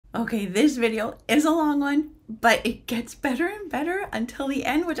Okay, this video is a long one, but it gets better and better until the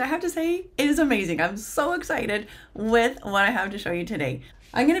end, which I have to say is amazing. I'm so excited with what I have to show you today.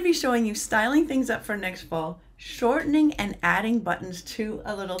 I'm going to be showing you styling things up for next fall, shortening and adding buttons to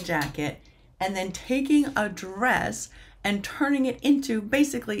a little jacket, and then taking a dress and turning it into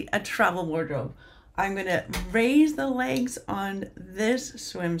basically a travel wardrobe. I'm going to raise the legs on this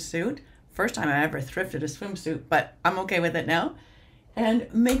swimsuit. First time I ever thrifted a swimsuit, but I'm okay with it now.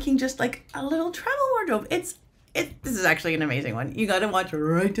 And making just like a little travel wardrobe. This is actually an amazing one. You gotta watch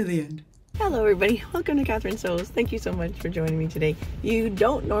right to the end. Hello everybody, welcome to Catherine Sews. Thank you so much for joining me today. You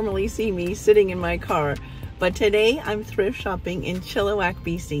don't normally see me sitting in my car, but today I'm thrift shopping in Chilliwack,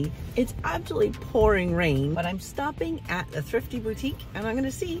 BC. It's absolutely pouring rain, but I'm stopping at the Thrifty Boutique and I'm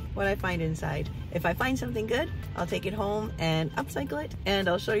gonna see what I find inside. If I find something good, I'll take it home and upcycle it, and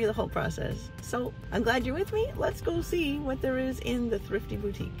I'll show you the whole process. So I'm glad you're with me. Let's go see what there is in the Thrifty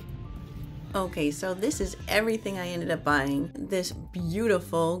Boutique. Okay, so this is everything I ended up buying. This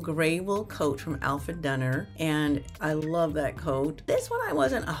beautiful gray wool coat from Alfred Dunner, and I love that coat. This one I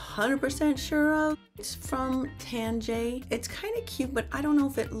wasn't 100% sure of. It's from Tanjay. It's kind of cute, but I don't know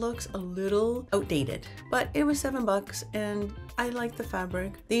if it looks a little outdated. But it was $7 and I like the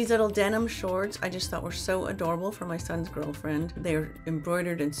fabric. These little denim shorts I just thought were so adorable for my son's girlfriend. They're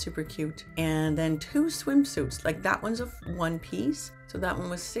embroidered and super cute. And then two swimsuits, like that one's a one piece. So that one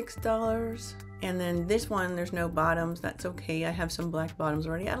was $6. And then this one, there's no bottoms. That's okay. I have some black bottoms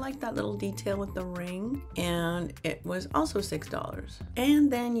already. I like that little detail with the ring. And it was also $6.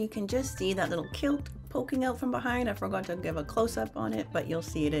 And then you can just see that little kilt poking out from behind. I forgot to give a close-up on it, but you'll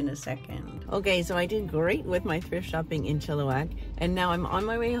see it in a second. Okay, so I did great with my thrift shopping in Chilliwack. And now I'm on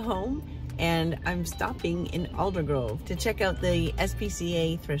my way home. And I'm stopping in Aldergrove to check out the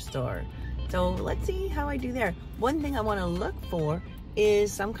SPCA thrift store. So let's see how I do there. One thing I want to look for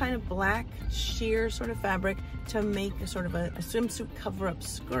is some kind of black sheer sort of fabric to make a sort of a swimsuit cover-up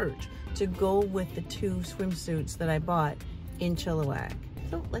skirt to go with the two swimsuits that I bought in Chilliwack.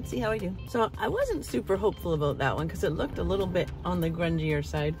 So let's see how I do. So I wasn't super hopeful about that one because it looked a little bit on the grungier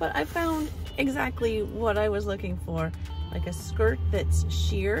side, but I found exactly what I was looking for. Like a skirt that's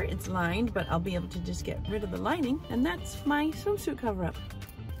sheer, it's lined, but I'll be able to just get rid of the lining, and that's my swimsuit cover-up.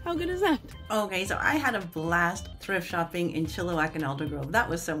 How good is that? Okay, so I had a blast thrift shopping in Chilliwack and Aldergrove. That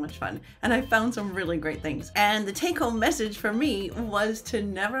was so much fun. And I found some really great things. And the take-home message for me was to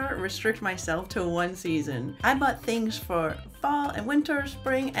never restrict myself to one season. I bought things for fall and winter,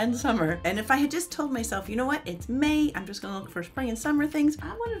 spring and summer. And if I had just told myself, you know what, it's May, I'm just gonna look for spring and summer things,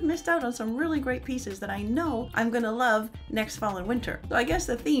 I would have missed out on some really great pieces that I know I'm gonna love next fall and winter. So I guess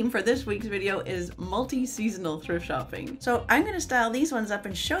the theme for this week's video is multi-seasonal thrift shopping. So I'm gonna style these ones up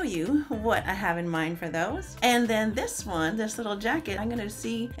and show you what I have in mind for those. And then this one, this little jacket, I'm gonna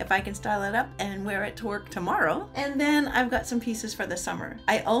see if I can style it up and wear it to work tomorrow. And then I've got some pieces for the summer.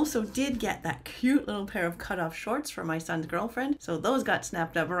 I also did get that cute little pair of cutoff shorts for my son's girlfriend, so those got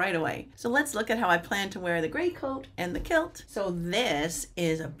snapped up right away. So let's look at how I plan to wear the gray coat and the kilt. So this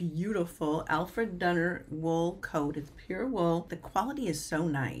is a beautiful Alfred Dunner wool coat. It's pure wool. The quality is so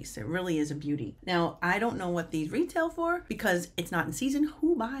nice. It really is a beauty. Now, I don't know what these retail for because it's not in season.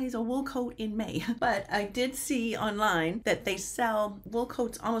 Who buys a wool coat in May? But I did see online that they sell wool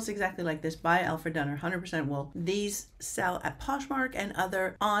coats almost exactly like this by Alfred Dunner, 100% wool. These sell at Poshmark and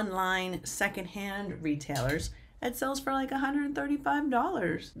other online secondhand retailers. It sells for like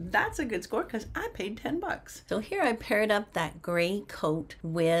 $135. That's a good score because I paid $10. So here I paired up that gray coat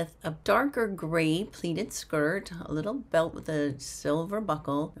with a darker gray pleated skirt, a little belt with a silver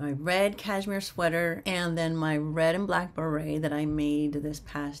buckle, my red cashmere sweater, and then my red and black beret that I made this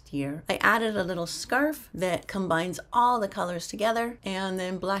past year. I added a little scarf that combines all the colors together, and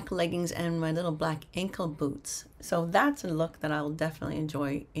then black leggings and my little black ankle boots. So that's a look that I'll definitely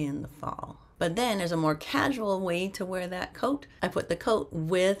enjoy in the fall. But then there's a more casual way to wear that coat. I put the coat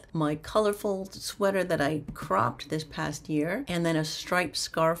with my colorful sweater that I cropped this past year, and then a striped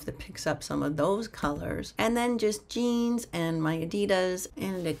scarf that picks up some of those colors, and then just jeans and my Adidas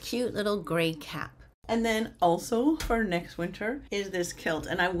and a cute little gray cap. And then also for next winter is this kilt.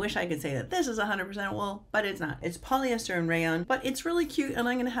 And I wish I could say that this is 100% wool, but it's not. It's polyester and rayon, but it's really cute and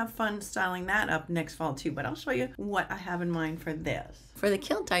I'm gonna have fun styling that up next fall too. But I'll show you what I have in mind for this. For the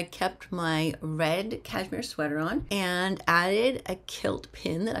kilt, I kept my red cashmere sweater on and added a kilt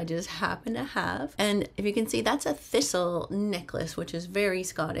pin that I just happen to have. And if you can see, that's a thistle necklace, which is very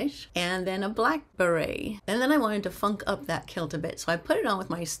Scottish, and then a black beret. And then I wanted to funk up that kilt a bit, so I put it on with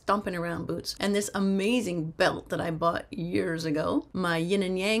my stomping around boots and this amazing belt that I bought years ago, my yin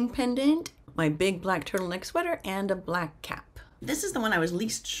and yang pendant, my big black turtleneck sweater, and a black cap. This is the one I was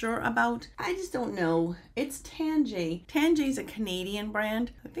least sure about. I just don't know. It's Tanjay. Tanjay's a Canadian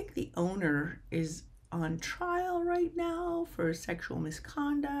brand. I think the owner is on trial right now for sexual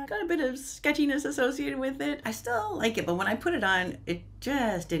misconduct. Got a bit of sketchiness associated with it. I still like it, but when I put it on, it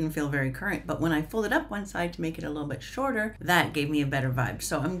just didn't feel very current. But when I folded up one side to make it a little bit shorter, that gave me a better vibe.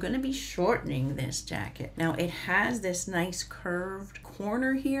 So I'm gonna be shortening this jacket. Now it has this nice curved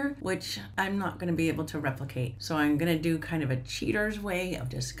corner here, which I'm not gonna be able to replicate. So I'm gonna do kind of a cheater's way of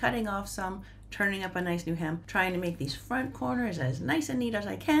just cutting off some, turning up a nice new hem, trying to make these front corners as nice and neat as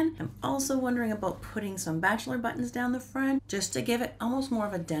I can. I'm also wondering about putting some bachelor buttons down the front just to give it almost more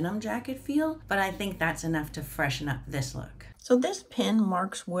of a denim jacket feel, but I think that's enough to freshen up this look. So this pin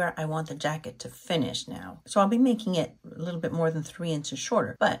marks where I want the jacket to finish now. So I'll be making it a little bit more than 3 inches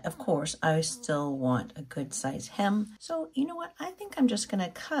shorter, but of course I still want a good size hem. So you know what? I think I'm just gonna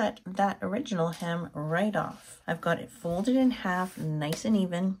cut that original hem right off. I've got it folded in half, nice and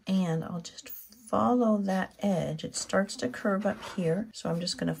even, and I'll just follow that edge. It starts to curve up here, so I'm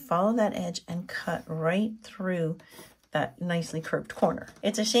just going to follow that edge and cut right through that nicely curved corner.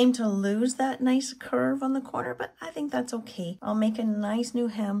 It's a shame to lose that nice curve on the corner, but I think that's okay. I'll make a nice new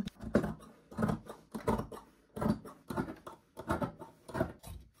hem.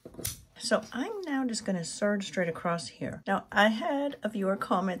 So I'm now just going to serge straight across here. Now I had a viewer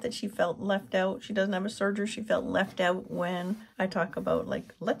comment that she felt left out. She doesn't have a serger. She felt left out when I talk about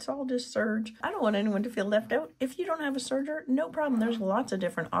like, let's all just serge. I don't want anyone to feel left out. If you don't have a serger, no problem. There's lots of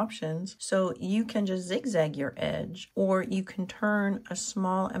different options. So you can just zigzag your edge, or you can turn a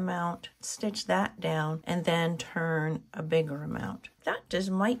small amount, stitch that down, and then turn a bigger amount. That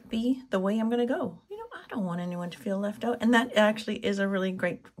just might be the way I'm going to go. I don't want anyone to feel left out, and that actually is a really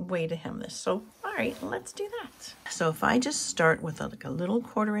great way to hem this. So all right, let's do that. So if I just start with like a little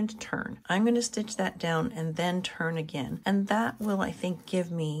 1/4 inch turn, I'm going to stitch that down and then turn again, and that will, I think,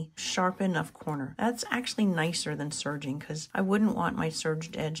 give me sharp enough corner. That's actually nicer than serging because I wouldn't want my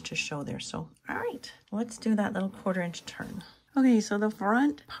serged edge to show there. So all right, let's do that little 1/4 inch turn. Okay, so the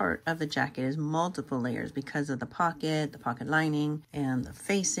front part of the jacket is multiple layers because of the pocket lining, and the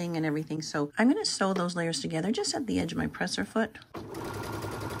facing and everything. So I'm going to sew those layers together just at the edge of my presser foot.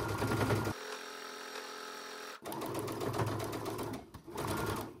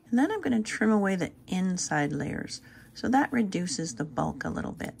 And then I'm going to trim away the inside layers. So that reduces the bulk a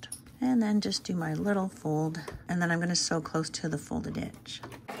little bit. And then just do my little fold, and then I'm going to sew close to the folded edge.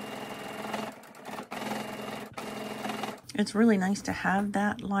 It's really nice to have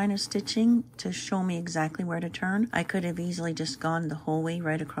that line of stitching to show me exactly where to turn. I could have easily just gone the whole way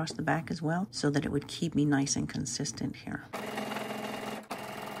right across the back as well, so that it would keep me nice and consistent here.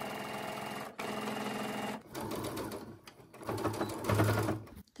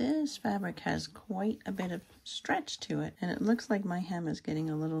 This fabric has quite a bit of stretch to it, and it looks like my hem is getting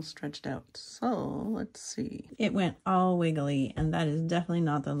a little stretched out. So let's see. It went all wiggly, and that is definitely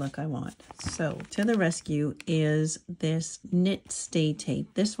not the look I want. So to the rescue is this knit stay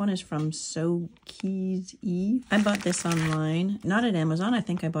tape. This one is from Sew Keys E. I bought this online, not at Amazon. I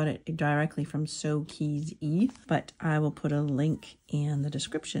think I bought it directly from Sew Keys E, but I will put a link in the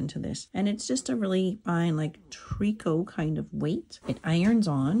description to this. And it's just a really fine, like tricot kind of weight. It irons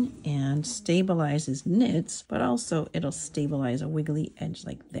on and stabilizes knits, but also it'll stabilize a wiggly edge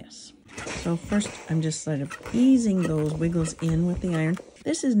like this. So first I'm just sort of easing those wiggles in with the iron.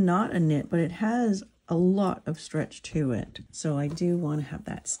 This is not a knit, but it has a lot of stretch to it. So I do want to have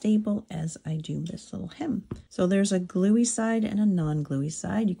that stable as I do this little hem. So there's a gluey side and a non-gluey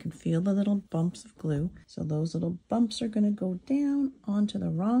side. You can feel the little bumps of glue. So those little bumps are going to go down onto the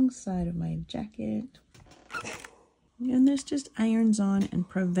wrong side of my jacket. And this just irons on and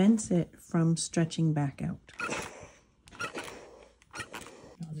prevents it from stretching back out.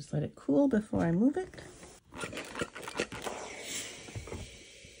 I'll just let it cool before I move it.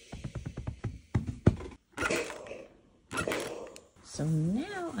 So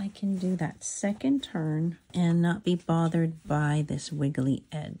now I can do that second turn and not be bothered by this wiggly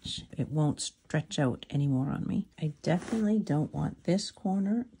edge. It won't stretch out anymore on me. I definitely don't want this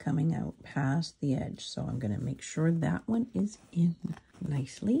corner coming out past the edge. So I'm going to make sure that one is in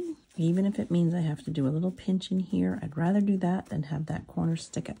nicely. Even if it means I have to do a little pinch in here, I'd rather do that than have that corner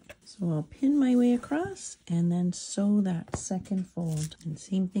stick out. So I'll pin my way across and then sew that second fold. And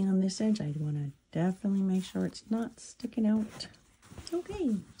same thing on this edge. I want to definitely make sure it's not sticking out.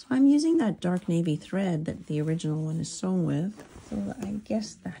 Okay, so I'm using that dark navy thread that the original one is sewn with. So I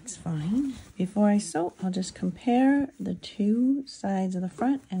guess that's fine. Before I sew, I'll just compare the two sides of the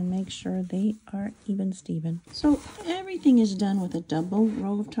front and make sure they are even Steven. So everything is done with a double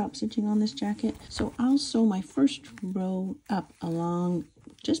row of top stitching on this jacket. So I'll sew my first row up along,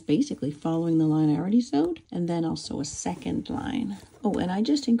 just basically following the line I already sewed, and then I'll sew a second line. Oh, and I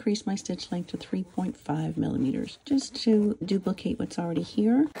just increased my stitch length to 3.5 millimeters just to duplicate what's already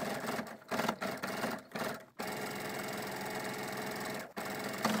here.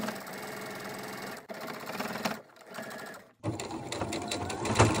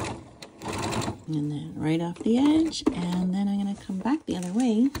 And then right off the edge, and then I'm going to come back the other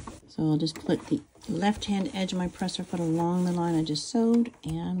way. So I'll just put the left hand edge of my presser foot along the line I just sewed,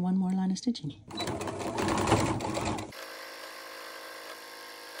 and one more line of stitching.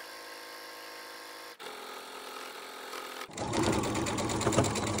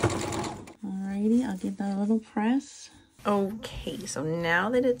 Alrighty, I'll give that a little press. Okay, so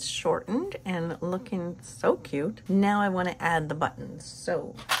now that it's shortened and looking so cute, now I want to add the buttons.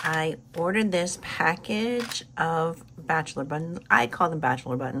 So I ordered this package of bachelor buttons. I call them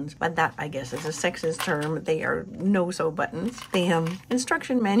bachelor buttons, but that I guess is a sexist term. They are no-sew buttons. The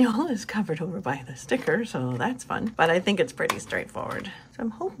instruction manual is covered over by the sticker, so that's fun. But I think it's pretty straightforward. So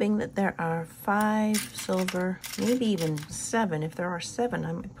I'm hoping that there are 5 silver, maybe even 7. If there are 7,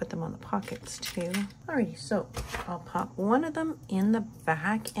 I might put them on the pockets too. Alrighty, so I'll pop one of them in the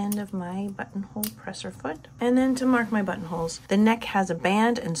back end of my buttonhole presser foot. And then to mark my buttonholes, the neck has a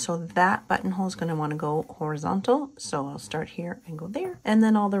band, and so that buttonhole is going to want to go horizontal. So I'll start here and go there, and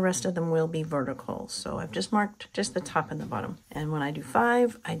then all the rest of them will be vertical. So I've just marked just the top and the bottom. And when I do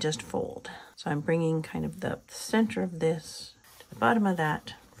 5, I just fold. So I'm bringing kind of the center of this to the bottom of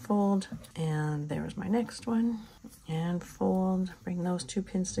that, fold, and there's my next one, and fold, bring those 2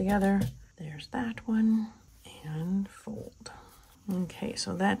 pins together. There's that one, and fold. Okay,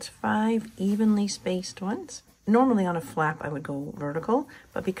 so that's 5 evenly spaced ones. Normally on a flap I would go vertical,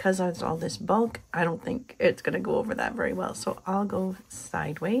 but because there's all this bulk, I don't think it's going to go over that very well. So I'll go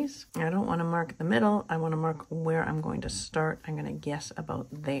sideways. I don't want to mark the middle. I want to mark where I'm going to start. I'm going to guess about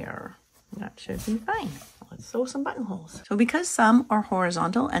there. That should be fine. Let's sew some buttonholes. So because some are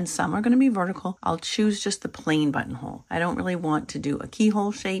horizontal and some are going to be vertical, I'll choose just the plain buttonhole. I don't really want to do a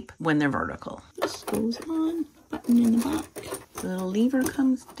keyhole shape when they're vertical. This goes on, button in the back. The little lever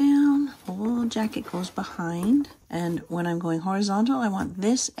comes down, whole jacket goes behind. And when I'm going horizontal, I want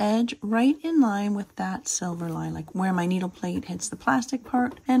this edge right in line with that silver line, like where my needle plate hits the plastic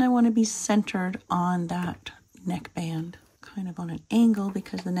part. And I want to be centered on that neckband, kind of on an angle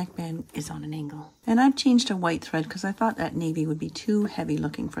because the neckband is on an angle. And I've changed to white thread because I thought that navy would be too heavy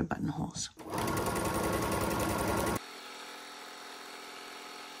looking for buttonholes.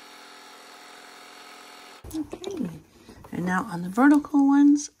 Okay, and now on the vertical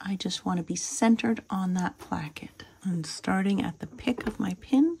ones, I just want to be centered on that placket. I'm starting at the pick of my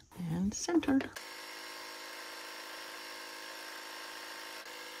pin and centered.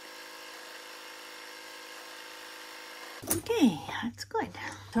 Okay, that's good.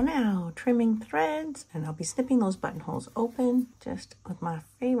 So now trimming threads, and I'll be snipping those buttonholes open just with my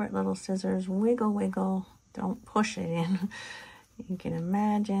favorite little scissors. Wiggle, wiggle. Don't push it in. You can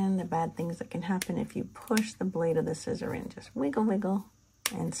imagine the bad things that can happen if you push the blade of the scissor in. Just wiggle, wiggle,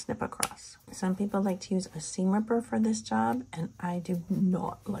 and snip across. Some people like to use a seam ripper for this job, and I do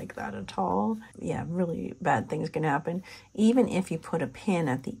not like that at all. Yeah, really bad things can happen. Even if you put a pin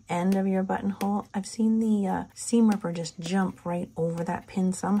at the end of your buttonhole, I've seen the seam ripper just jump right over that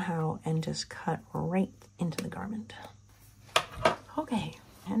pin somehow and just cut right into the garment. Okay.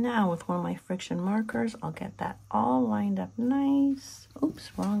 And now with one of my friction markers, I'll get that all lined up nice.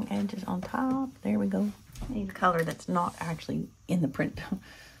 Oops, wrong edge is on top. There we go. I need a color that's not actually in the print.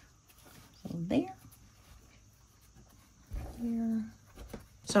 So there. There.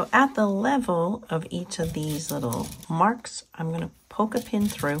 So at the level of each of these little marks, I'm going to poke a pin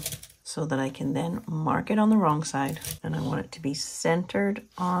through so that I can then mark it on the wrong side. And I want it to be centered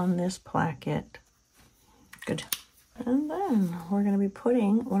on this placket. Good. And then we're going to be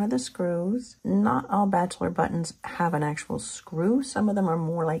putting one of the screws. Not all bachelor buttons have an actual screw. Some of them are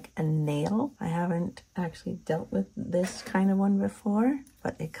more like a nail. I haven't actually dealt with this kind of one before,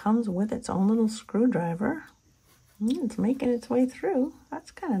 but it comes with its own little screwdriver. It's making its way through.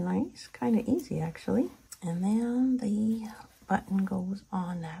 That's kind of nice, kind of easy actually. And then the button goes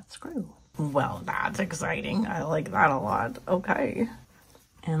on that screw. Well, that's exciting. I like that a lot. Okay.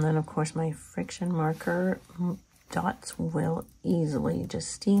 And then of course my friction marker dots will easily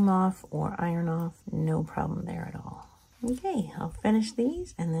just steam off or iron off. No problem there at all. Okay, I'll finish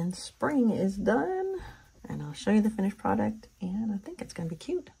these and then spring is done. and I'll show you the finished product, and I think it's gonna be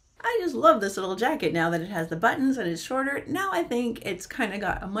cute. I just love this little jacket now that it has the buttons and it's shorter. Now I think it's kind of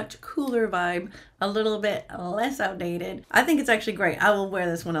got a much cooler vibe, a little bit less outdated. I think it's actually great. I will wear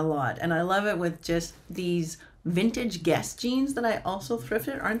this one a lot, and I love it with just these vintage Guess jeans that I also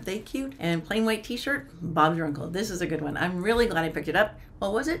thrifted. Aren't they cute? And plain white t-shirt, Bob's your uncle. This is a good one. I'm really glad I picked it up.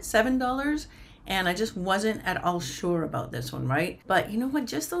 What was it, $7? And I just wasn't at all sure about this one, right? But you know what?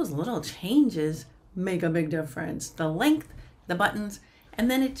 Just those little changes make a big difference. The length, the buttons, and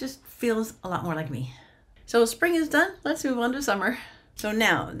then it just feels a lot more like me. So spring is done. Let's move on to summer. So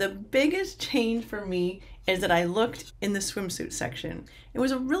now the biggest change for me is that I looked in the swimsuit section. It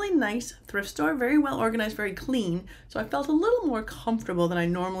was a really nice thrift store, very well organized, very clean. So I felt a little more comfortable than I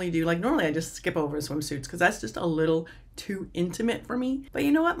normally do. Like normally I just skip over swimsuits because that's just a little too intimate for me. But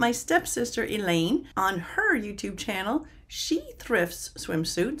you know what? My stepsister Elaine, on her YouTube channel, she thrifts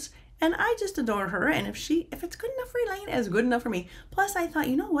swimsuits. And I just adore her, and if it's good enough for Elaine, it's good enough for me. Plus I thought,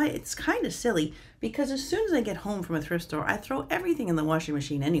 you know what, it's kind of silly because as soon as I get home from a thrift store, I throw everything in the washing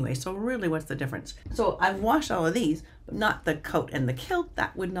machine anyway, so really what's the difference? So I've washed all of these, but not the coat and the kilt.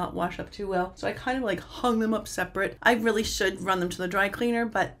 That would not wash up too well. So I kind of like hung them up separate. I really should run them to the dry cleaner,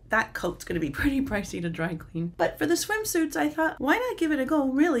 but that coat's gonna be pretty pricey to dry clean. But for the swimsuits, I thought, why not give it a go,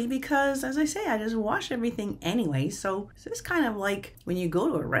 really? Because as I say, I just wash everything anyway. So it's kind of like when you go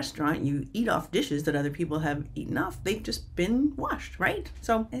to a restaurant, you eat off dishes that other people have eaten off. They've just been washed, right?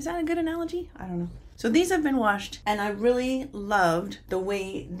 So is that a good analogy? I don't know. So these have been washed, and I really loved the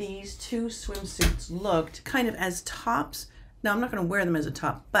way these two swimsuits looked kind of as tops. Now, I'm not going to wear them as a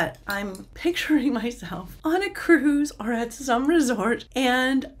top, but I'm picturing myself on a cruise or at some resort,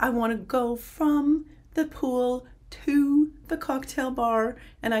 and I want to go from the pool to the cocktail bar,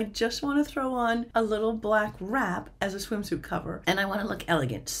 and I just want to throw on a little black wrap as a swimsuit cover, and I want to look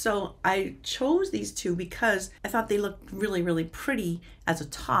elegant. So I chose these two because I thought they looked really, really pretty as a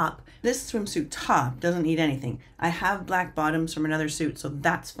top. This swimsuit top doesn't need anything. I have black bottoms from another suit, so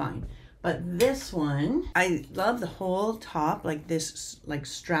that's fine. But this one, I love the whole top, like this like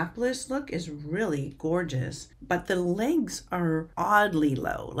strapless look is really gorgeous, but the legs are oddly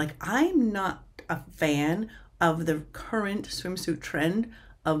low. Like I'm not a fan of the current swimsuit trend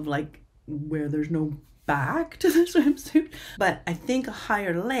of like where there's no back to the swimsuit, but I think a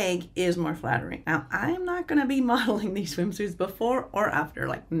higher leg is more flattering. Now, I'm not gonna be modeling these swimsuits before or after,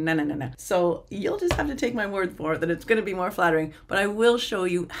 like no. So you'll just have to take my word for it that it's gonna be more flattering, but I will show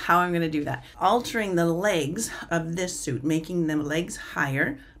you how I'm gonna do that. Altering the legs of this suit, making the legs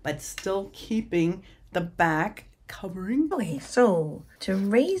higher, but still keeping the back covering. Okay, so to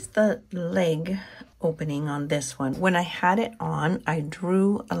raise the leg opening on this one, when I had it on, I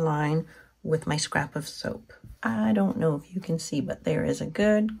drew a line with my scrap of soap. I don't know if you can see, but there is a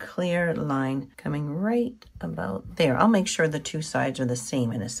good clear line coming right about there. I'll make sure the two sides are the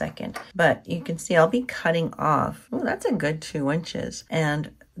same in a second, but you can see I'll be cutting off. Oh, that's a good 2 inches.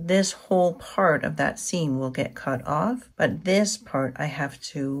 And this whole part of that seam will get cut off, but this part I have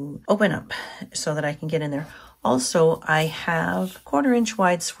to open up so that I can get in there. Also, I have 1/4 inch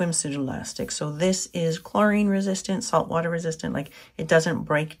wide swimsuit elastic. So this is chlorine resistant, saltwater resistant, like it doesn't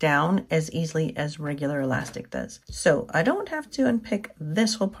break down as easily as regular elastic does. So I don't have to unpick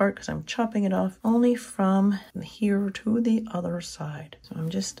this whole part because I'm chopping it off only from here to the other side. So I'm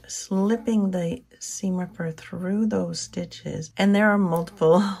just slipping the seam ripper through those stitches. And there are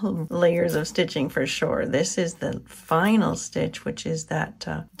multiple layers of stitching for sure. This is the final stitch, which is that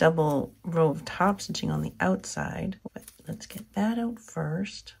double row of top stitching on the outside. But let's get that out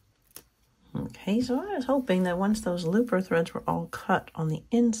first. Okay, so I was hoping that once those looper threads were all cut on the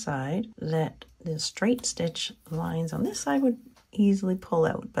inside, that the straight stitch lines on this side would easily pull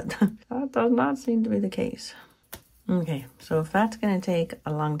out, but that does not seem to be the case. Okay, so if that's going to take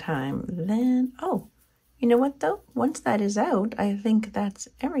a long time, then, oh, you know what though? Once that is out, I think that's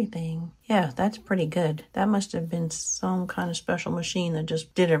everything. Yeah, that's pretty good. That must have been some kind of special machine that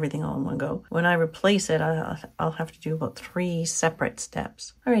just did everything all in one go. When I replace it, I'll have to do about 3 separate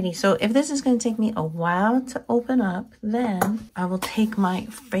steps. Alrighty, so if this is going to take me a while to open up, then I will take my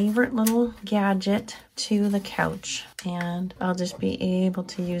favorite little gadget to the couch, and I'll just be able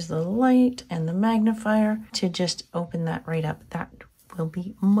to use the light and the magnifier to just open that right up. That will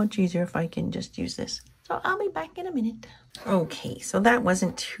be much easier if I can just use this. So I'll be back in a minute. Okay, so that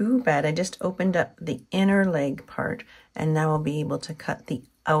wasn't too bad. I just opened up the inner leg part, and now I'll be able to cut the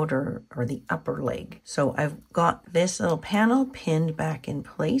outer or the upper leg. So I've got this little panel pinned back in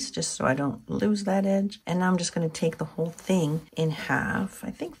place just so I don't lose that edge. And now I'm just going to take the whole thing in half.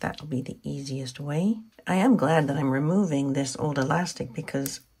 I think that'll be the easiest way. I am glad that I'm removing this old elastic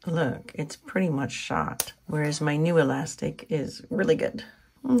because look, it's pretty much shot, whereas my new elastic is really good.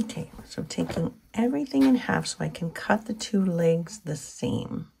 Okay, so taking everything in half so I can cut the two legs the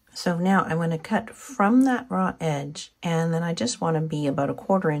same. So now I'm going to cut from that raw edge, and then I just want to be about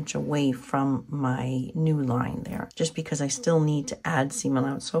 1/4 inch away from my new line there, just because I still need to add seam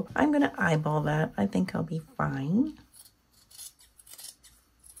allowance. So I'm going to eyeball that. I think I'll be fine.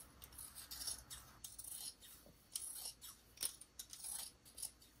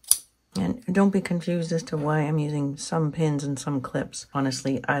 And don't be confused as to why I'm using some pins and some clips.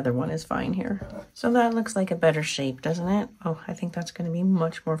 Honestly, either one is fine here. So that looks like a better shape, doesn't it? Oh, I think that's going to be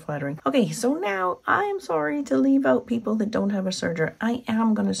much more flattering. Okay, so now I'm sorry to leave out people that don't have a serger. I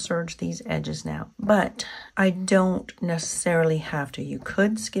am going to serge these edges now, but I don't necessarily have to. You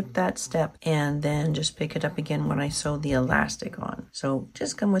could skip that step and then just pick it up again when I sew the elastic on. So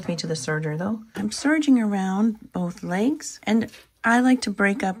just come with me to the serger though. I'm serging around both legs, and I like to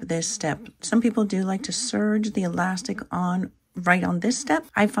break up this step. Some people do like to serge the elastic on right on this step.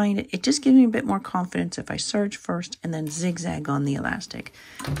 I find it just gives me a bit more confidence if I serge first and then zigzag on the elastic.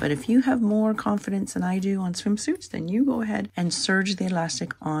 But if you have more confidence than I do on swimsuits, then you go ahead and serge the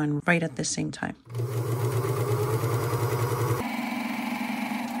elastic on right at the same time.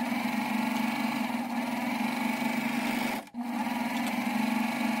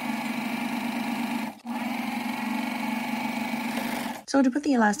 So to put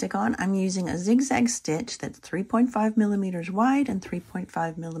the elastic on, I'm using a zigzag stitch that's 3.5 millimeters wide and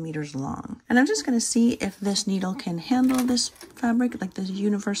 3.5 millimeters long. And I'm just going to see if this needle can handle this fabric, like this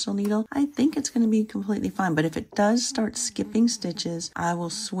universal needle. I think it's going to be completely fine, but if it does start skipping stitches, I will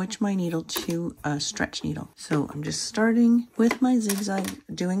switch my needle to a stretch needle. So I'm just starting with my zigzag,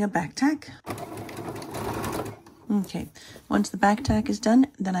 doing a back tack. Okay, once the back tack is done,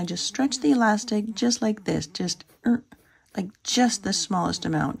 then I just stretch the elastic just like this, just the smallest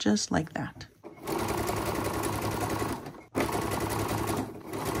amount, just like that.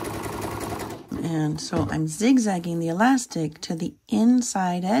 And so I'm zigzagging the elastic to the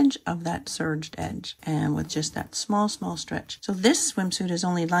inside edge of that serged edge, and with just that small stretch. So this swimsuit is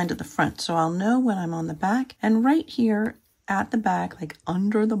only lined at the front, so I'll know when I'm on the back, and right here at the back, like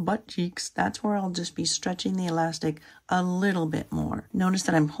under the butt cheeks, that's where I'll just be stretching the elastic a little bit more. Notice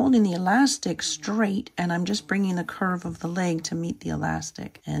that I'm holding the elastic straight and I'm just bringing the curve of the leg to meet the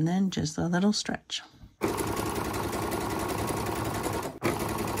elastic, and then just a little stretch.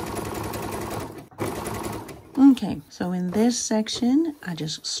 Okay, so in this section, I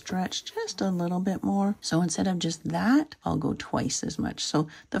just stretch just a little bit more. So instead of just that, I'll go twice as much. So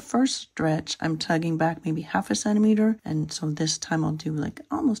the first stretch, I'm tugging back maybe 1/2 centimeter. And so this time I'll do like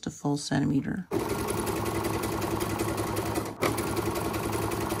almost a full centimeter.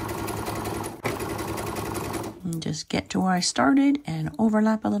 And just get to where I started and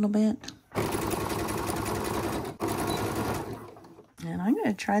overlap a little bit. I'm going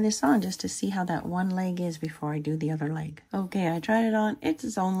to try this on just to see how that one leg is before I do the other leg. Okay, I tried it on.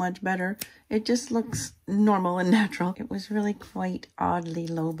 It's so much better. It just looks normal and natural. It was really quite oddly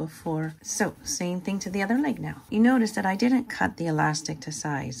low before. So, same thing to the other leg now. You notice that I didn't cut the elastic to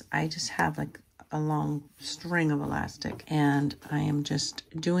size. I just have like a long string of elastic, and I am just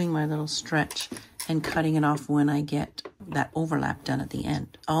doing my little stretch and cutting it off when I get that overlap done at the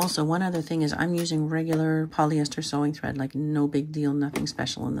end. Also, one other thing is I'm using regular polyester sewing thread, like no big deal, nothing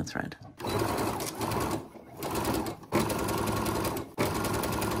special in the thread.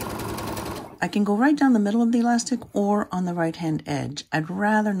 I can go right down the middle of the elastic or on the right hand edge. I'd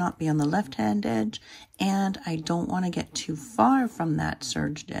rather not be on the left hand edge, and I don't want to get too far from that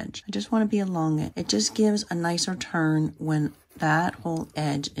serged edge. I just want to be along it. It just gives a nicer turn when that whole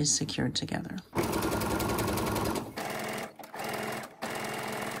edge is secured together.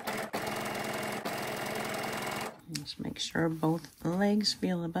 Just make sure both legs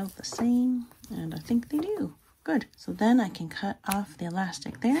feel about the same, and I think they do. Good. So then I can cut off the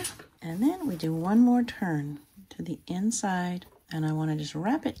elastic there, and then we do one more turn to the inside, and I want to just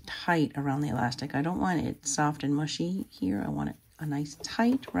wrap it tight around the elastic. I don't want it soft and mushy here. I want it a nice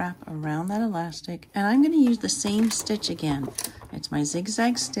tight wrap around that elastic, and I'm going to use the same stitch again. It's my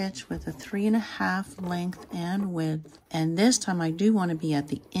zigzag stitch with a 3.5 length and width, and this time I do want to be at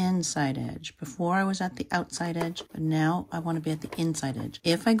the inside edge. Before I was at the outside edge, but now I want to be at the inside edge.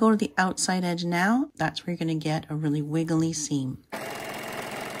 If I go to the outside edge now, that's where you're going to get a really wiggly seam.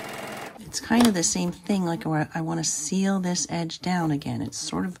 It's kind of the same thing, like where I want to seal this edge down again. It's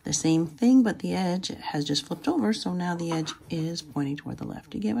sort of the same thing, but the edge has just flipped over, so now the edge is pointing toward the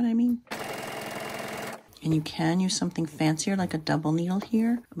left. You get what I mean? And you can use something fancier like a double needle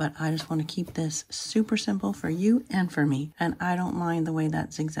here, but I just want to keep this super simple for you and for me. And I don't mind the way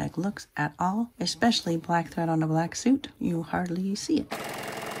that zigzag looks at all, especially black thread on a black suit. You hardly see it.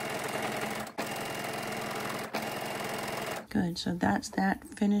 Good, so that's that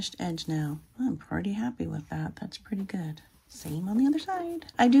finished edge now. I'm pretty happy with that. That's pretty good. Same on the other side.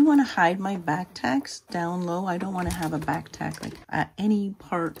 I do want to hide my back tacks down low. I don't want to have a back tack like at any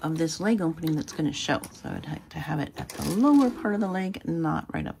part of this leg opening that's going to show. So I'd like to have it at the lower part of the leg,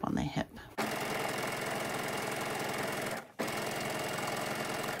 not right up on the hip.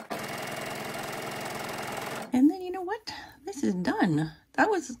 And then you know what? This is done. That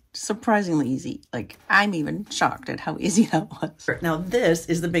was surprisingly easy. Like, I'm even shocked at how easy that was. Now this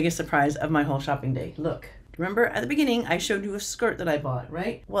is the biggest surprise of my whole shopping day. Look. Remember at the beginning, I showed you a skirt that I bought,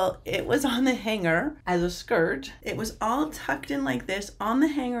 right? Well, it was on the hanger as a skirt. It was all tucked in like this on the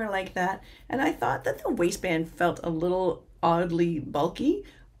hanger like that. And I thought that the waistband felt a little oddly bulky,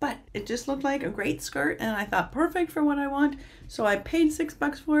 but it just looked like a great skirt. And I thought perfect for what I want. So I paid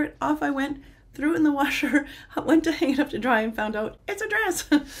 $6 for it. Off I went, threw it in the washer, went to hang it up to dry and found out it's a dress.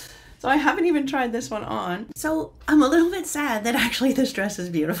 So I haven't even tried this one on. So I'm a little bit sad that actually this dress is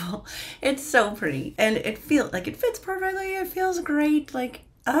beautiful. It's so pretty and it feels like it fits perfectly. It feels great. Like,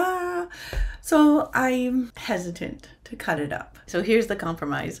 so I'm hesitant to cut it up. So here's the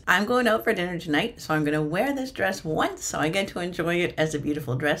compromise. I'm going out for dinner tonight, so I'm gonna wear this dress once so I get to enjoy it as a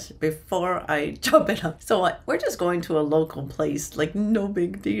beautiful dress before I chop it up. So we're just going to a local place, like no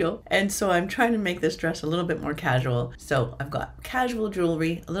big deal. And so I'm trying to make this dress a little bit more casual. So I've got casual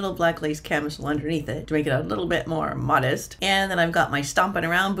jewelry, a little black lace camisole underneath it to make it a little bit more modest. And then I've got my stomping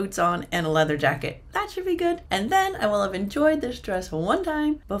around boots on and a leather jacket. That should be good. And then I will have enjoyed this dress one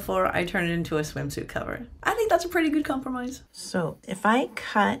time before I turn it into a swimsuit cover. I think that's a pretty good compromise. So if I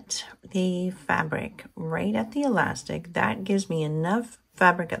cut the fabric right at the elastic, that gives me enough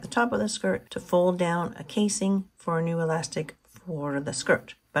fabric at the top of the skirt to fold down a casing for a new elastic for the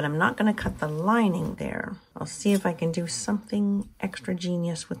skirt. But I'm not going to cut the lining there. I'll see if I can do something extra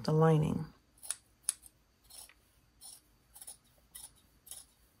genius with the lining.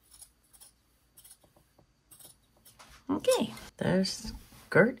 Okay, the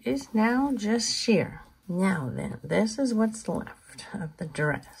skirt is now just sheer. Now then, this is what's left of the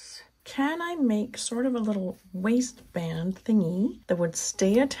dress. Can I make sort of a little waistband thingy that would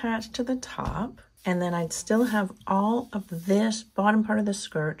stay attached to the top, and then I'd still have all of this bottom part of the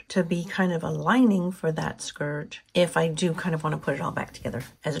skirt to be kind of a lining for that skirt if I do kind of want to put it all back together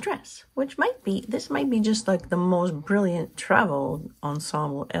as a dress, which might be, this might be just like the most brilliant travel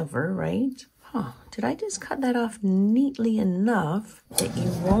ensemble ever, right? Huh, did I just cut that off neatly enough that you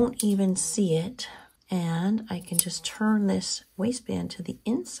won't even see it? And I can just turn this waistband to the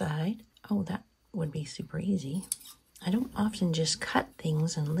inside. Oh, that would be super easy. I don't often just cut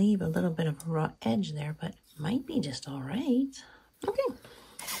things and leave a little bit of a raw edge there, but might be just all right. Okay.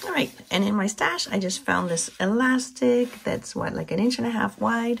 All right. And in my stash, I just found this elastic that's what, like 1.5 inches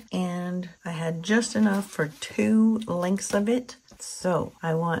wide. And I had just enough for 2 lengths of it. So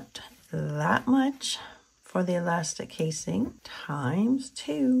I want that much for the elastic casing times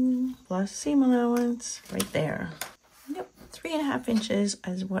 2 plus seam allowance right there. Yep, 3.5 inches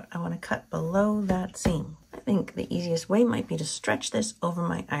is what I want to cut below that seam. I think the easiest way might be to stretch this over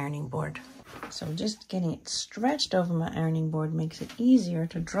my ironing board. So just getting it stretched over my ironing board makes it easier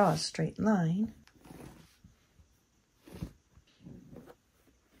to draw a straight line.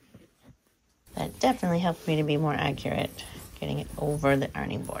 That definitely helped me to be more accurate, getting it over the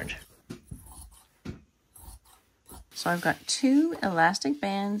ironing board. So I've got 2 elastic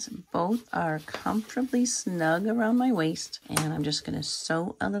bands. Both are comfortably snug around my waist, and I'm just going to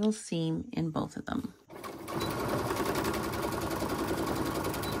sew a little seam in both of them.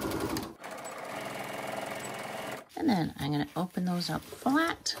 And then I'm going to open those up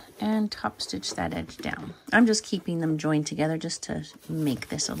flat and top stitch that edge down. I'm just keeping them joined together just to make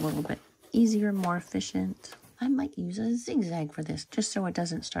this a little bit easier, more efficient. I might use a zigzag for this just so it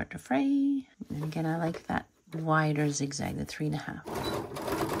doesn't start to fray. And again, I like that wider zigzag, the 3.5.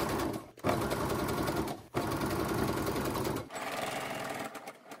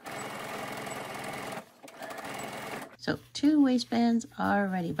 So 2 waistbands are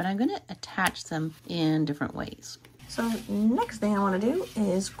ready, but I'm going to attach them in different ways. So next thing I want to do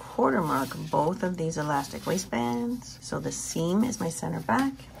is quarter mark both of these elastic waistbands. So the seam is my center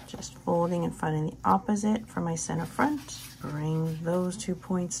back, just folding and finding the opposite for my center front. Bring those 2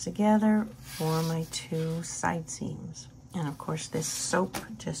 points together for my 2 side seams. And of course this soap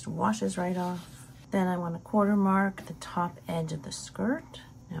just washes right off. Then I want to quarter mark the top edge of the skirt.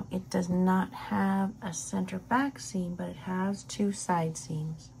 Now it does not have a center back seam, but it has 2 side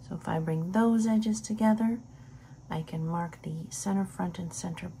seams. So if I bring those edges together, I can mark the center front and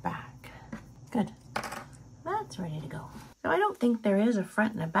center back. Good. That's ready to go. So I don't think there is a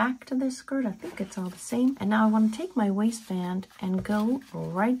front and a back to this skirt. I think it's all the same. And now I want to take my waistband and go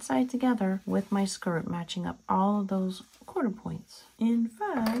right side together with my skirt, matching up all of those quarter points. In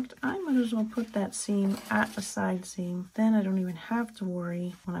fact, I might as well put that seam at the side seam. Then I don't even have to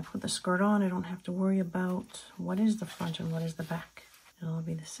worry. When I put the skirt on, I don't have to worry about what is the front and what is the back. It'll all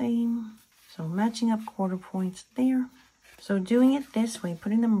be the same. So matching up quarter points there. So doing it this way,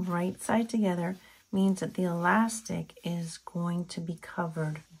 putting them right side together, means that the elastic is going to be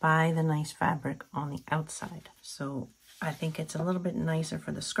covered by the nice fabric on the outside. So I think it's a little bit nicer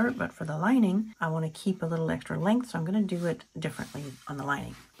for the skirt, but for the lining, I want to keep a little extra length, so I'm going to do it differently on the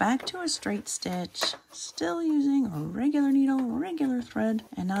lining. Back to a straight stitch, still using a regular needle, regular thread,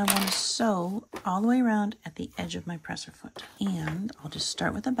 and now I want to sew all the way around at the edge of my presser foot. And I'll just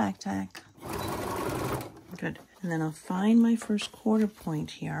start with a back tack. Good. And then I'll find my first quarter point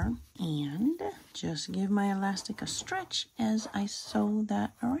here and just give my elastic a stretch as I sew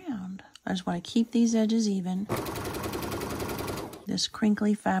that around. I just want to keep these edges even. This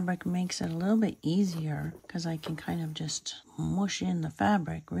crinkly fabric makes it a little bit easier because I can kind of just mush in the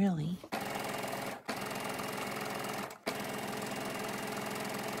fabric, really.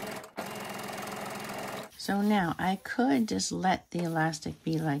 So now I could just let the elastic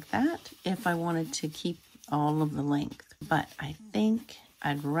be like that if I wanted to keep all of the length, but I think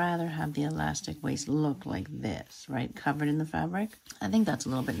I'd rather have the elastic waist look like this, right? Covered in the fabric. I think that's a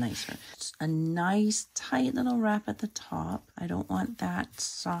little bit nicer. It's a nice tight little wrap at the top. I don't want that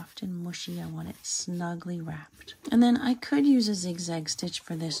soft and mushy. I want it snugly wrapped. And then I could use a zigzag stitch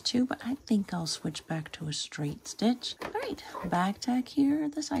for this too, but I think I'll switch back to a straight stitch. All right, back tack here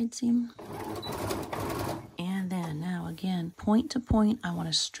at the side seam. And then now again, point to point, I want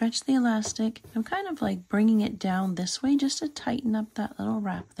to stretch the elastic. I'm kind of like bringing it down this way just to tighten up that little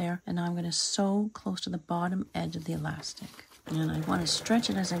wrap there. And now I'm going to sew close to the bottom edge of the elastic. And I want to stretch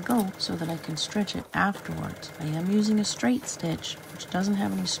it as I go so that I can stretch it afterwards. I am using a straight stitch, which doesn't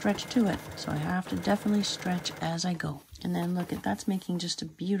have any stretch to it. So I have to definitely stretch as I go. And then look at that's making just a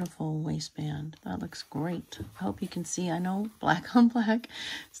beautiful waistband. That looks great. I hope you can see. I know black on black,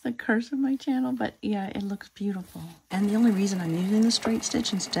 it's the curse of my channel, but yeah, it looks beautiful. And the only reason I'm using the straight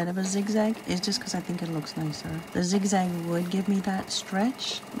stitch instead of a zigzag is just because I think it looks nicer. The zigzag would give me that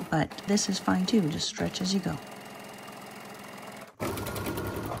stretch, but this is fine too. Just stretch as you go.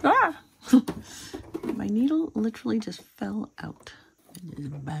 Ah! My needle literally just fell out.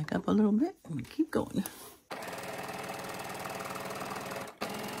 Just back up a little bit and keep going.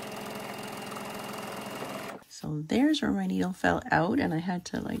 So there's where my needle fell out and I had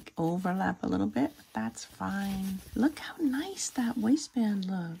to like overlap a little bit. But that's fine. Look how nice that waistband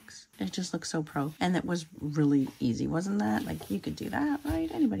looks. It just looks so pro. And it was really easy, wasn't that? Like you could do that,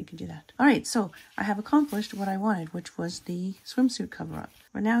 right? Anybody could do that. All right, so I have accomplished what I wanted, which was the swimsuit cover-up.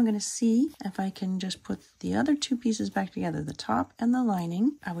 But now I'm going to see if I can just put the other 2 pieces back together, the top and the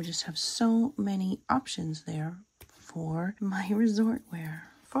lining. I would just have so many options there for my resort wear.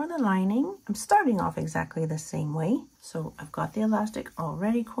 For the lining, I'm starting off exactly the same way. So I've got the elastic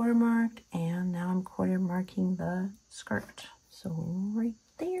already quarter marked, and now I'm quarter marking the skirt. So right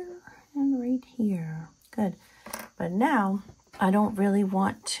there and right here. Good. But now I don't really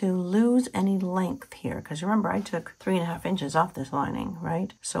want to lose any length here because remember I took 3.5 inches off this lining,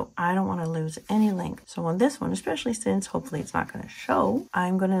 right? So I don't want to lose any length. So on this one, especially since hopefully it's not going to show,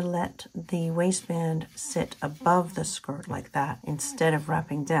 I'm going to let the waistband sit above the skirt like that instead of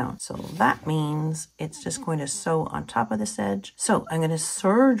wrapping down. So that means it's just going to sew on top of this edge. So I'm going to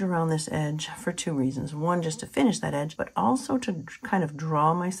serge around this edge for 2 reasons. One, just to finish that edge, but also to kind of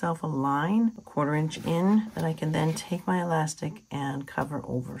draw myself a line, a 1/4 inch in, that I can then take my elastic and cover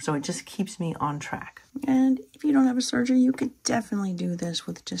over. So it just keeps me on track. And if you don't have a serger, you could definitely do this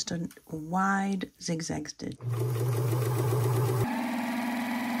with just a wide zigzag stitch.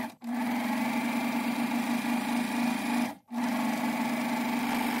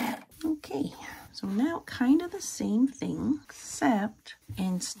 Okay, so now kind of the same thing, except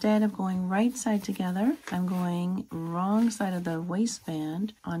instead of going right side together, I'm going wrong side of the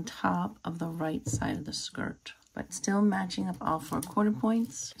waistband on top of the right side of the skirt, but still matching up all 4 quarter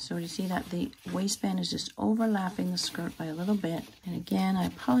points. So you see that the waistband is just overlapping the skirt by a little bit. And again, I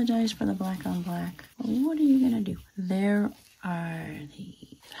apologize for the black on black. What are you gonna do? There are the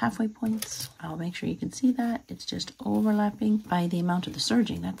halfway points. I'll make sure you can see that. It's just overlapping by the amount of the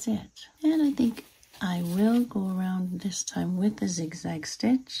serging, that's it. And I think I will go around this time with the zigzag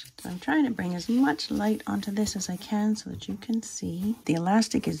stitch. So I'm trying to bring as much light onto this as I can so that you can see. The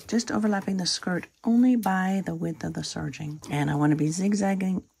elastic is just overlapping the skirt only by the width of the serging. And I want to be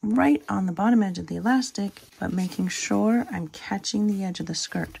zigzagging right on the bottom edge of the elastic, but making sure I'm catching the edge of the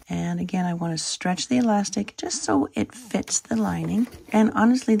skirt. And again, I want to stretch the elastic just so it fits the lining. And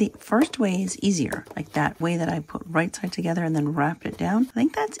honestly, the first way is easier, like that way that I put right side together and then wrapped it down. I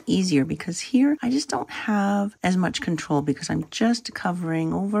think that's easier because here I just don't have as much control because I'm just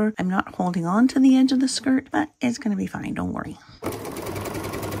covering over. I'm not holding on to the edge of the skirt, but it's going to be fine. Don't worry.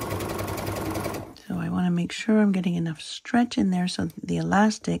 So I want to make sure I'm getting enough stretch in there so the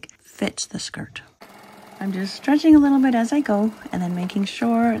elastic fits the skirt. I'm just stretching a little bit as I go and then making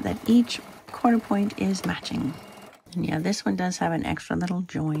sure that each quarter point is matching. And yeah, this one does have an extra little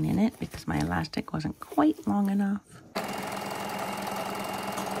join in it because my elastic wasn't quite long enough.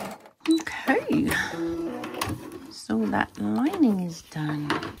 Okay, so that lining is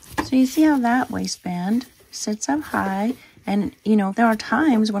done. So you see how that waistband sits up high, and you know, there are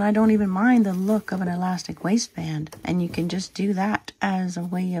times when I don't even mind the look of an elastic waistband, and you can just do that as a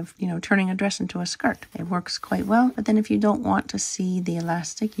way of, you know, turning a dress into a skirt. It works quite well, but then if you don't want to see the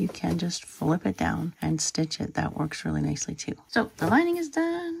elastic, you can just flip it down and stitch it. That works really nicely too. So the lining is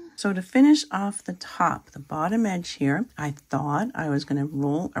done. So to finish off the top, the bottom edge here, I thought I was going to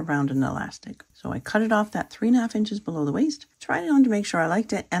roll around an elastic. So I cut it off that 3.5 inches below the waist, tried it on to make sure I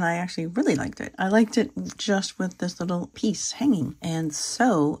liked it, and I actually really liked it. I liked it just with this little piece hanging. And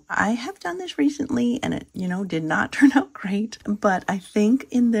so I have done this recently, and it, you know, did not turn out great, but I think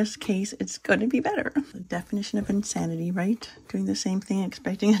in this case, it's going to be better. The definition of insanity, right? Doing the same thing,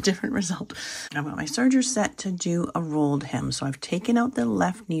 expecting a different result. I've got my serger set to do a rolled hem. So I've taken out the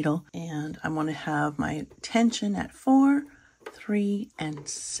left needle, and I want to have my tension at 4, 3, and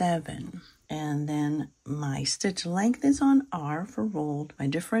 7. And then my stitch length is on R for rolled. My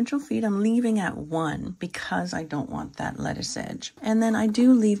differential feet I'm leaving at 1 because I don't want that lettuce edge. And then I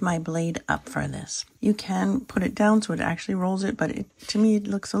do leave my blade up for this. You can put it down so it actually rolls it, but to me it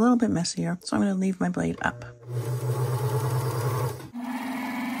looks a little bit messier. So I'm going to leave my blade up.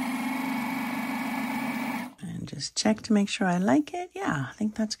 And just check to make sure I like it. Yeah, I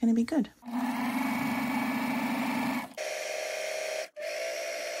think that's going to be good.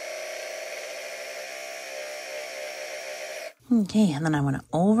 Okay, and then I want to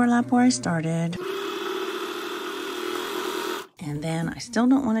overlap where I started. And then I still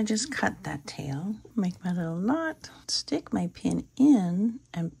don't want to just cut that tail. Make my little knot, stick my pin in,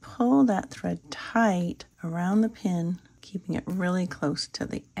 and pull that thread tight around the pin, keeping it really close to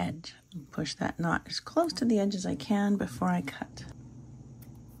the edge. Push that knot as close to the edge as I can before I cut.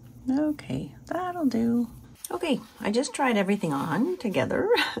 Okay, that'll do. Okay, I just tried everything on together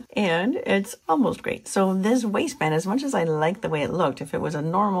and it's almost great. So this waistband, as much as I like the way it looked, if it was a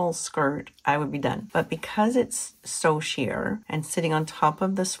normal skirt, I would be done. But because it's so sheer and sitting on top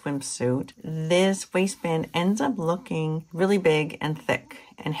of the swimsuit, this waistband ends up looking really big and thick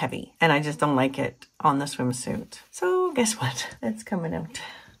and heavy. And I just don't like it on the swimsuit. So guess what? It's coming out.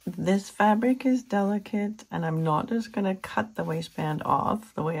 This fabric is delicate, and I'm not just going to cut the waistband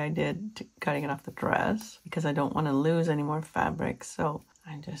off the way I did cutting it off the dress because I don't want to lose any more fabric. So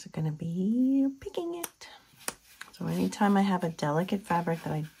I'm just going to be picking it. So anytime I have a delicate fabric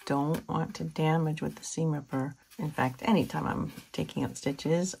that I don't want to damage with the seam ripper, in fact, anytime I'm taking out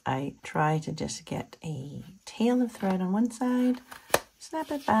stitches, I try to just get a tail of thread on one side,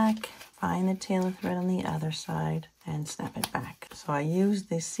 snap it back, find the tail of thread on the other side, and snap it back. So I use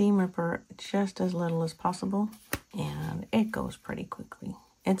the seam ripper just as little as possible, and it goes pretty quickly.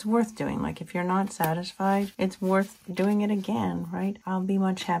 It's worth doing. Like if you're not satisfied, it's worth doing it again, right? I'll be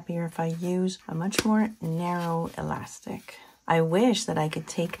much happier if I use a much more narrow elastic. I wish that I could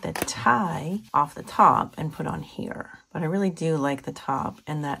take the tie off the top and put on here, but I really do like the top,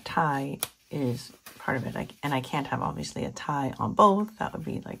 and that tie is part of it. And I can't have obviously a tie on both. That would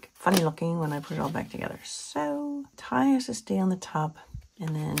be like funny looking when I put it all back together. So tie has to stay on the top,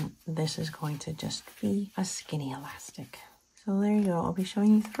 and then this is going to just be a skinny elastic. So there you go. I'll be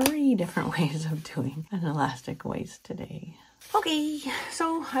showing you 3 different ways of doing an elastic waist today. Okay,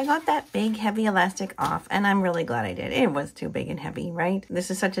 so I got that big heavy elastic off, and I'm really glad I did. It was too big and heavy, right? This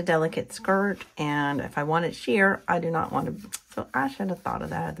is such a delicate skirt, and if I want it sheer, I do not want to So I should have thought of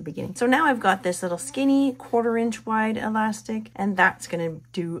that at the beginning. So now I've got this little skinny 1/4 inch wide elastic, and that's gonna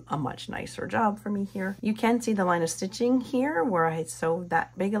do a much nicer job for me here. You can see the line of stitching here where I sewed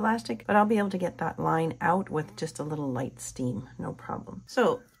that big elastic, but I'll be able to get that line out with just a little light steam, no problem.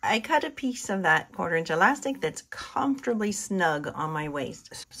 So I cut a piece of that 1/4 inch elastic that's comfortably snug on my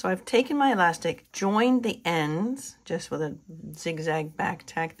waist. So I've taken my elastic, joined the ends just with a zigzag back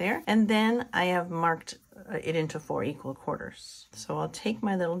tack there, and then I have marked it into 4 equal quarters. So I'll take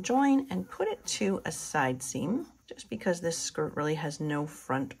my little join and put it to a side seam, just because this skirt really has no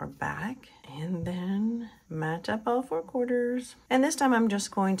front or back, and then match up all 4 quarters. And this time I'm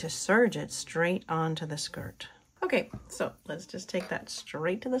just going to serge it straight onto the skirt. Okay, so let's just take that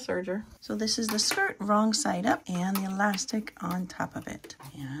straight to the serger. So this is the skirt, wrong side up, and the elastic on top of it.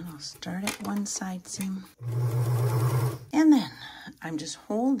 And I'll start at one side seam. And then I'm just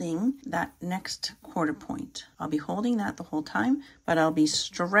holding that next 1/4 point. I'll be holding that the whole time, but I'll be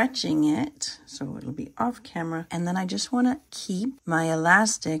stretching it so it'll be off camera. And then I just want to keep my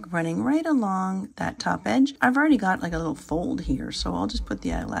elastic running right along that top edge. I've already got like a little fold here, so I'll just put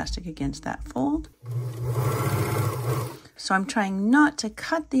the elastic against that fold. So I'm trying not to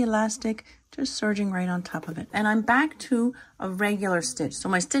cut the elastic, just serging right on top of it. And I'm back to a regular stitch. So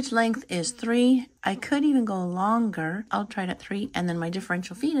my stitch length is 3. I could even go longer. I'll try it at 3. And then my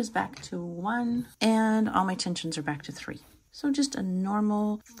differential feed is back to 1. And all my tensions are back to 3. So just a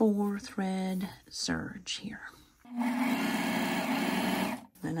normal 4-thread serge here.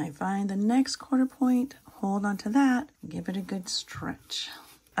 Then I find the next 1/4 point, hold onto that, give it a good stretch.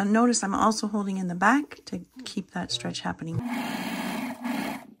 Notice I'm also holding in the back to keep that stretch happening.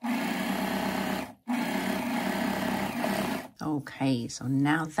 Okay, so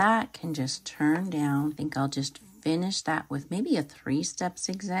now that can just turn down. I think I'll just finish that with maybe a 3-step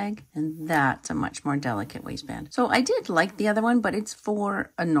zigzag, and that's a much more delicate waistband. So I did like the other one, but it's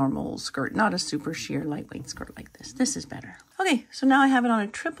for a normal skirt, not a super sheer lightweight skirt like this. This is better. Okay, so now I have it on a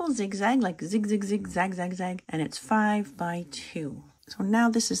triple zigzag, like zig, zig, zig, zag, zag, zag, and it's 5 by 2. So now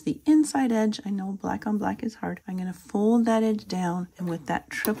this is the inside edge. I know black on black is hard. I'm going to fold that edge down, and with that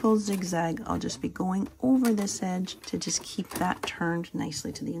triple zigzag, I'll just be going over this edge to just keep that turned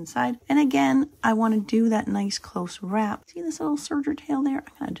nicely to the inside. And again, I want to do that nice close wrap. See this little serger tail there?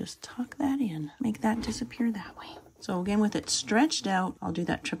 I'm going to just tuck that in, make that disappear that way. So again, with it stretched out, I'll do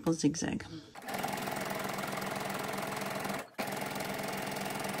that triple zigzag.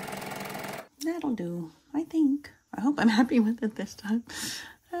 That'll do, I think. I hope I'm happy with it this time.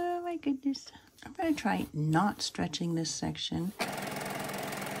 Oh my goodness. I'm going to try not stretching this section.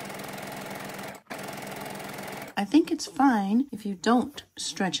 I think it's fine if you don't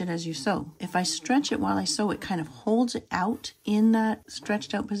stretch it as you sew. If I stretch it while I sew, it kind of holds it out in that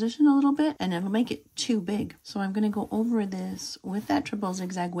stretched out position a little bit, and it'll make it too big. So I'm going to go over this with that triple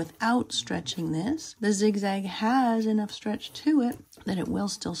zigzag without stretching this. The zigzag has enough stretch to it that it will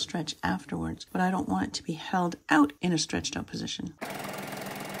still stretch afterwards, but I don't want it to be held out in a stretched out position.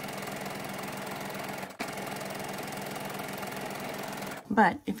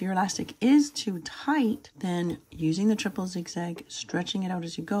 But if your elastic is too tight, then using the triple zigzag, stretching it out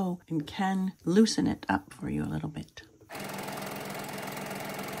as you go, and can loosen it up for you a little bit.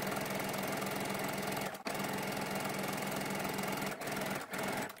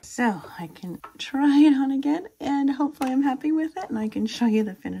 So I can try it on again, and hopefully I'm happy with it, and I can show you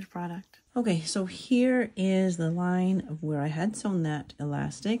the finished product. Okay, so here is the line of where I had sewn that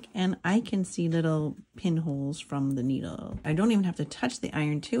elastic, and I can see little pinholes from the needle. I don't even have to touch the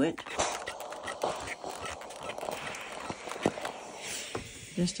iron to it.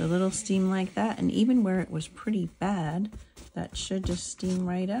 Just a little steam like that, and even where it was pretty bad, that should just steam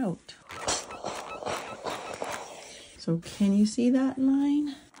right out. So can you see that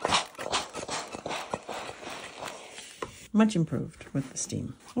line? Much improved with the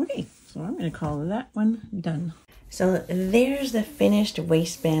steam. Okay, so I'm going to call that one done. So there's the finished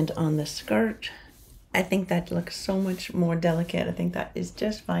waistband on the skirt. I think that looks so much more delicate. I think that is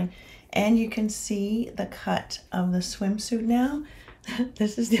just fine. And you can see the cut of the swimsuit now.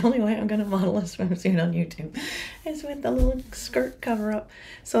 This is the only way I'm going to model a swimsuit on YouTube, is with the little skirt cover up.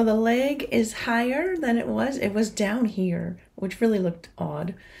 So the leg is higher than it was. It was down here, which really looked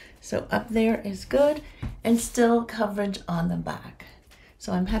odd. So up there is good, and still coverage on the back.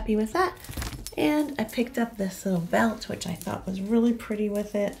 So I'm happy with that. And I picked up this little belt, which I thought was really pretty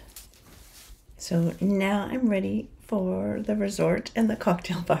with it. So now I'm ready for the resort and the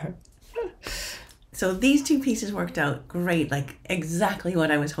cocktail bar. So these two pieces worked out great, like exactly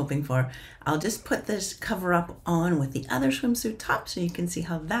what I was hoping for. I'll just put this cover up on with the other swimsuit top so you can see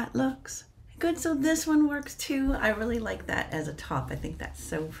how that looks. Good, so this one works too. I really like that as a top. I think that's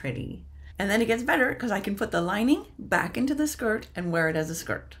so pretty. And then it gets better because I can put the lining back into the skirt and wear it as a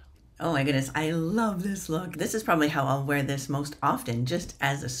skirt. Oh my goodness, I love this look. This is probably how I'll wear this most often, just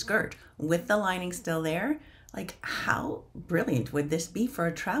as a skirt with the lining still there. Like, how brilliant would this be for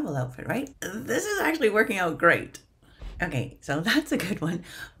a travel outfit, right? This is actually working out great. Okay, so that's a good one.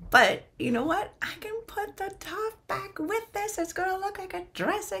 But you know what? I can put the top back with this. It's gonna look like a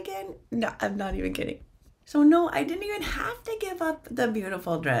dress again. No, I'm not even kidding. So no, I didn't even have to give up the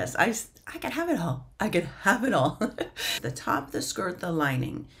beautiful dress. I could have it all. I could have it all. The top, the skirt, the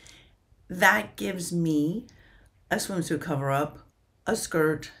lining. That gives me a swimsuit cover up, a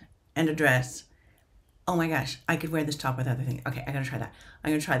skirt, and a dress. Oh my gosh, I could wear this top with other things. Okay, I gotta try that.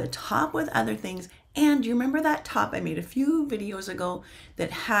 I'm gonna try the top with other things. And do you remember that top I made a few videos ago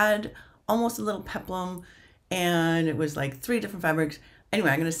that had almost a little peplum and it was like 3 different fabrics? Anyway,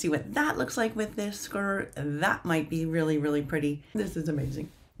 I'm gonna see what that looks like with this skirt. That might be really, really pretty. This is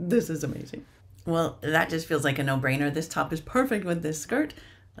amazing. This is amazing. Well, that just feels like a no-brainer. This top is perfect with this skirt.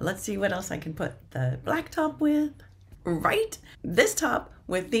 Let's see what else I can put the black top with. Right? This top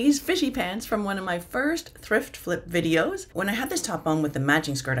with these fishy pants from one of my first thrift flip videos. When I had this top on with the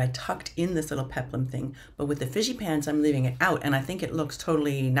matching skirt, I tucked in this little peplum thing, but with the fishy pants, I'm leaving it out, and I think it looks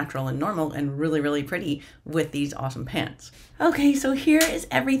totally natural and normal and really, really pretty with these awesome pants. Okay, so here is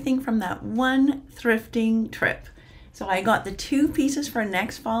everything from that one thrifting trip. So I got the 2 pieces for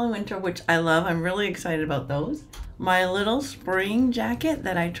next fall and winter, which I love. I'm really excited about those. My little spring jacket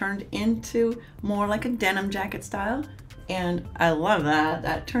that I turned into more like a denim jacket style. And I love that.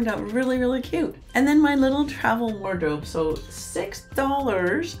 That turned out really, really cute. And then my little travel wardrobe. So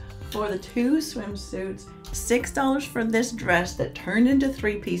 $6 for the 2 swimsuits, $6 for this dress that turned into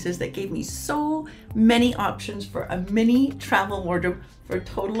 3 pieces that gave me so many options for a mini travel wardrobe for a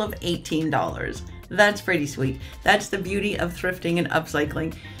total of $18. That's pretty sweet. That's the beauty of thrifting and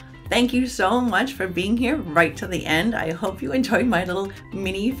upcycling. Thank you so much for being here right to the end. I hope you enjoyed my little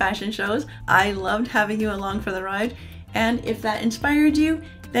mini fashion shows. I loved having you along for the ride. And if that inspired you,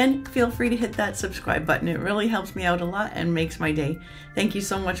 then feel free to hit that subscribe button. It really helps me out a lot and makes my day. Thank you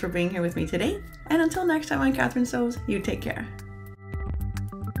so much for being here with me today. And until next time on Catherine Sews, you take care.